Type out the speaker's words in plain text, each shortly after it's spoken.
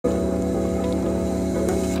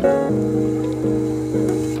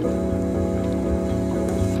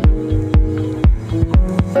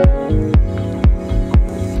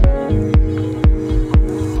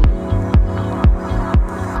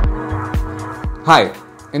Hi,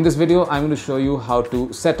 in this video I'm going to show you how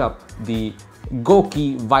to set up the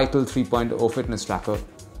GOQii Vital 3.0 fitness tracker,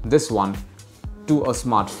 this one, to a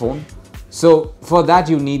smartphone. So for that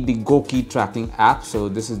you need the GOQii tracking app. So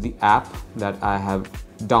this is the app that I have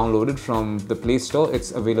downloaded from the Play Store.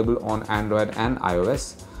 It's available on Android and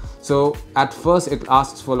iOS. So at first it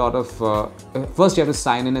asks for a lot of, first you have to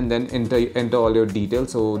sign in and then enter all your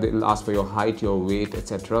details. So it will ask for your height, your weight,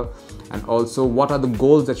 etc. And also what are the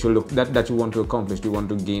goals that you want to accomplish. Do you want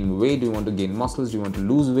to gain weight? Do you want to gain muscles? Do you want to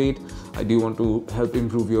lose weight? Do you want to help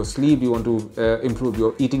improve your sleep? Do you want to improve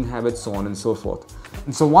your eating habits? So on and so forth.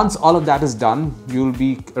 And so once all of that is done, you'll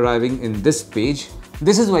be arriving in this page.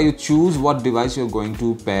 This is where you choose what device you're going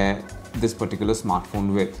to pair this particular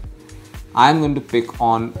smartphone with. I'm going to pick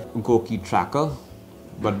on GOQii Tracker,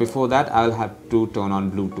 but before that I'll have to turn on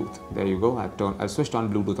Bluetooth. There you go, I've switched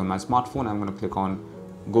on Bluetooth on my smartphone. I'm going to click on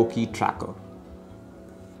GOQii Tracker.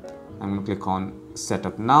 I'm going to click on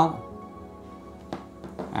Setup Now,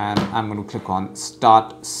 and I'm going to click on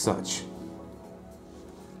Start Search.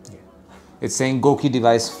 It's saying GOQii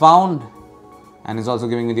device found, and it's also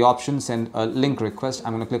giving me the option send a link request.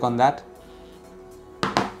 I'm going to click on that.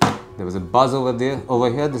 There was a buzz over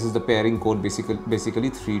here. This is the pairing code, basically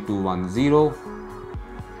 3210.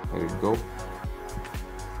 There you go.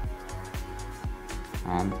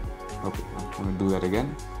 And okay, I'm going to do that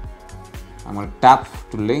again. I'm going to tap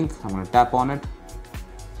to link. I'm going to tap on it.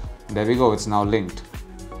 There we go. It's now linked.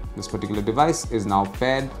 This particular device is now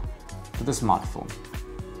paired to the smartphone.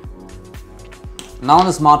 Now on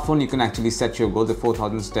the smartphone, you can actually set your goals: the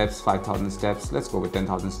 4,000 steps, 5,000 steps. Let's go with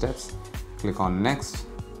 10,000 steps. Click on Next.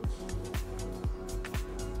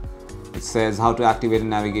 It says how to activate and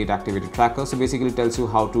navigate activated tracker. So basically it tells you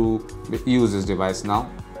how to use this device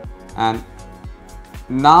now. And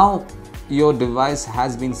now your device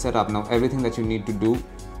has been set up. Now everything that you need to do,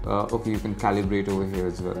 okay, you can calibrate over here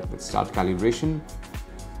as well. Let's start calibration.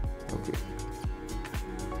 Okay.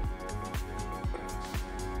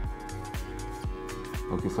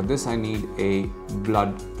 Okay, for this I need a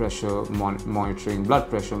blood pressure monitoring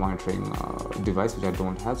device, which I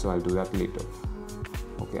don't have, so I'll do that later.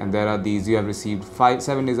 Okay, and there are these. You have received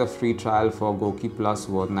 7 days of free trial for GOQii Plus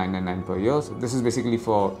worth $9.99 per year. So this is basically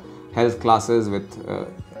for health classes with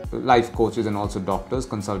life coaches and also doctors,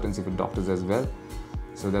 consultancy with doctors as well.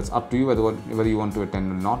 So that's up to you whether you want to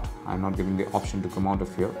attend or not. I'm not giving the option to come out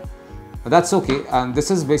of here, but that's okay. And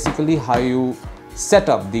this is basically how you set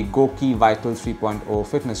up the GOQii Vital 3.0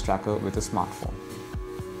 fitness tracker with a smartphone.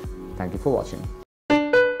 Thank you for watching.